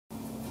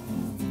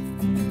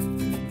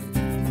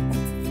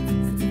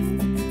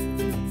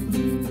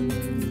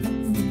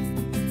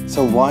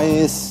So why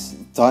is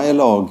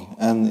dialogue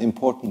an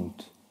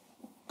important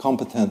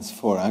competence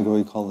for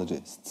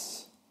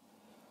agroecologists?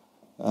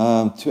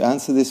 To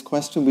answer this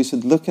question, we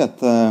should look at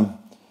the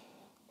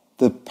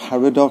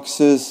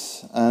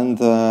paradoxes and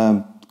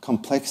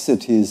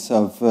complexities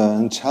of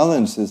and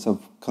challenges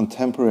of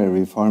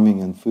contemporary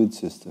farming and food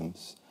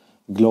systems,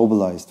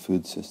 globalized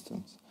food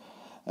systems.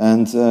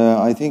 And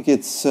I think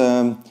it's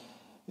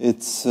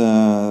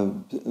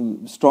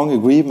strong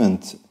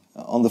agreement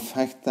on the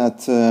fact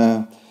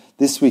that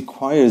this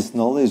requires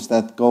knowledge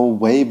that go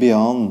way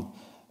beyond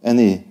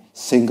any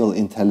single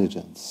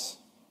intelligence.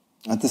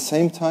 At the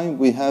same time,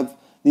 we have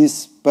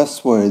these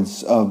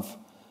buzzwords of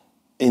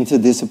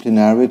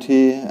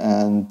interdisciplinarity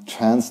and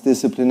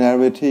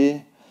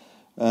transdisciplinarity,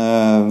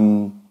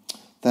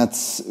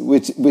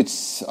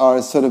 which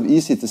are sort of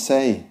easy to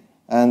say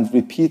and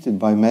repeated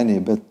by many,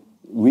 but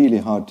really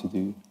hard to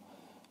do.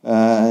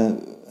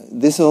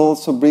 This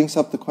also brings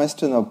up the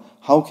question of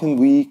how can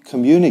we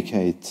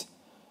communicate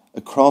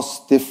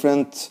across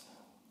different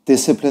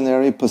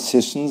disciplinary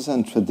positions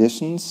and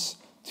traditions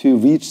to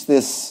reach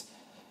this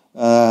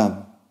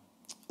land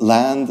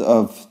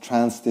of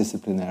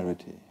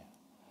transdisciplinarity.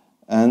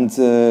 And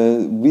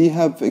we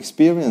have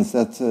experienced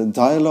that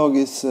dialogue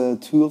is a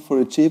tool for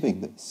achieving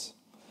this.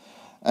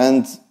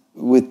 And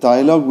with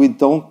dialogue, we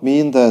don't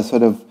mean the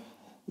sort of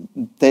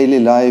daily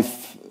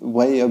life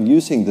way of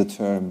using the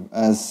term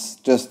as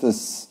just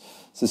as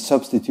a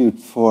substitute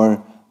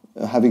for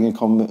having a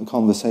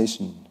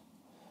conversation.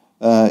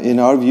 In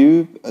our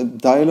view,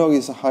 dialogue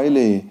is a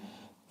highly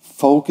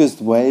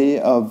focused way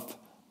of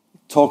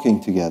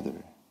talking together,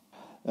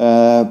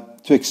 to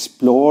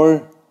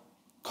explore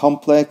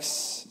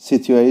complex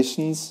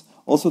situations,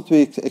 also to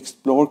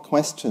explore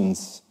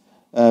questions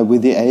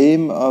with the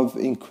aim of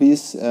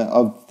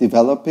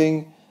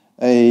developing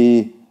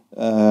a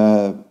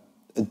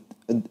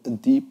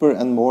deeper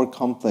and more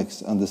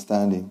complex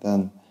understanding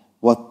than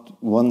what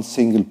one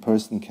single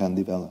person can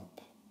develop.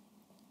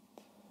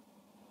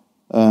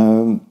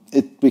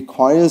 It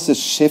requires a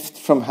shift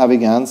from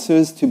having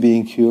answers to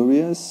being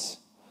curious.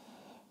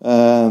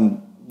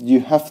 You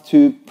have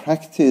to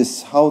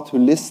practice how to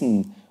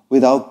listen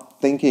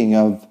without thinking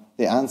of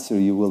the answer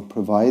you will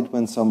provide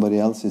when somebody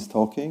else is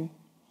talking.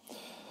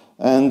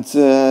 And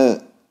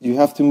you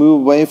have to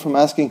move away from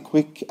asking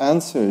quick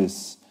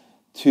answers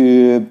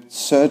to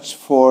search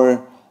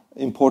for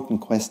important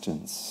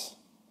questions.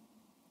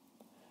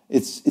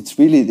 It's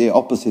really the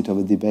opposite of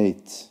a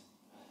debate.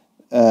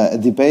 A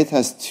debate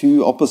has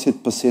two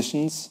opposite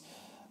positions,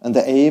 and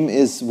the aim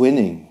is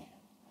winning.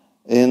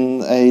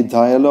 In a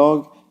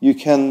dialogue, you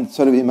can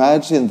sort of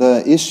imagine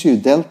the issue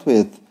dealt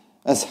with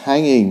as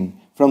hanging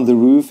from the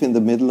roof in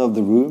the middle of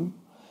the room,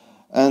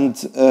 and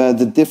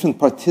the different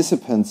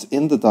participants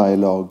in the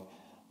dialogue,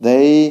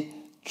 they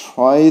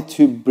try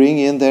to bring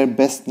in their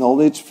best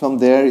knowledge from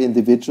their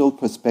individual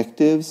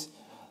perspectives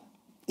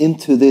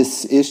into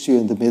this issue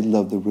in the middle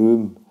of the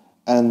room,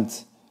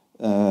 and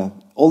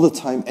all the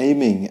time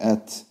aiming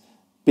at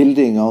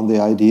building on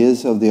the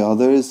ideas of the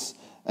others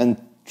and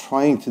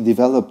trying to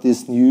develop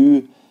this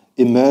new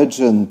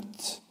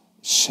emergent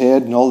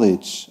shared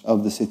knowledge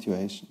of the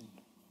situation.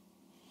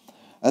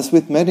 As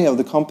with many of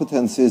the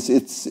competencies,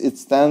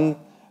 it's then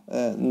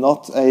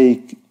not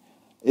a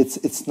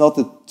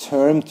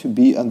term to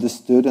be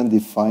understood and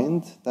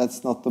defined.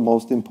 That's not the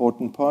most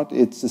important part.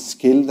 It's a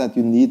skill that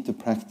you need to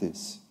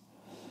practice.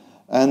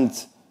 And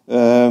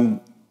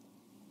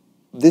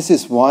this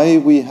is why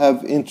we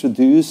have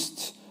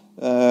introduced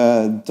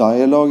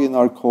dialogue in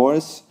our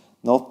course,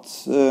 not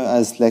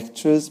as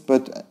lectures,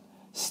 but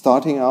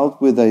starting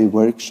out with a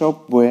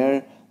workshop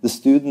where the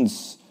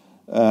students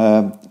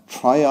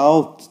try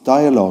out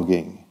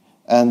dialoguing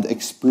and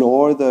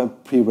explore the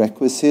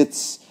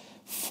prerequisites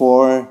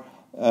for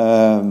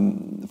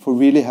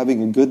really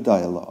having a good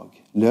dialogue,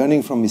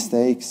 learning from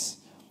mistakes,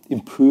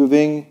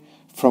 improving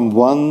from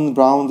one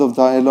round of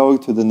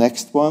dialogue to the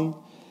next one.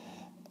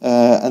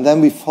 And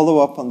then we follow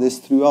up on this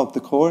throughout the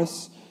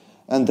course.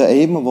 And the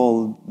aim of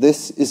all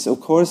this is,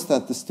 of course,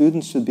 that the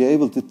students should be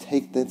able to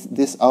take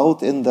this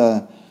out in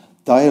the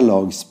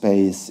dialogue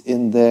space,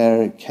 in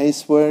their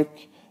casework,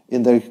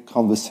 in their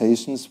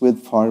conversations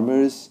with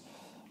farmers,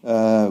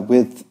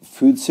 with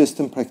food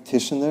system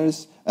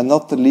practitioners, and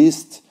not the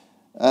least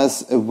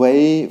as a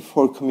way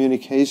for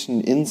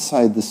communication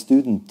inside the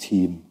student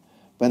team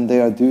when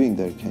they are doing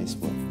their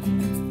casework.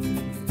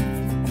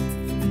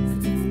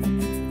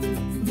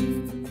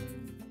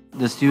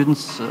 The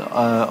students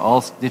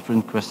ask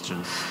different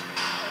questions.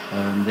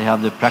 They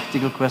have the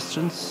practical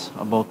questions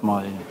about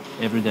my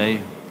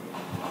everyday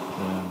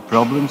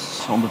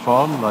problems on the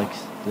farm, like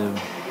the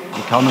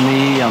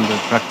economy and the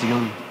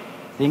practical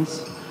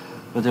things.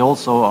 But they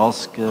also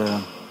ask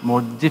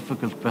more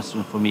difficult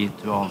questions for me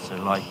to answer,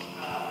 like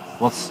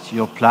what's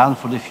your plan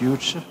for the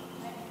future,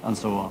 and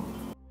so on.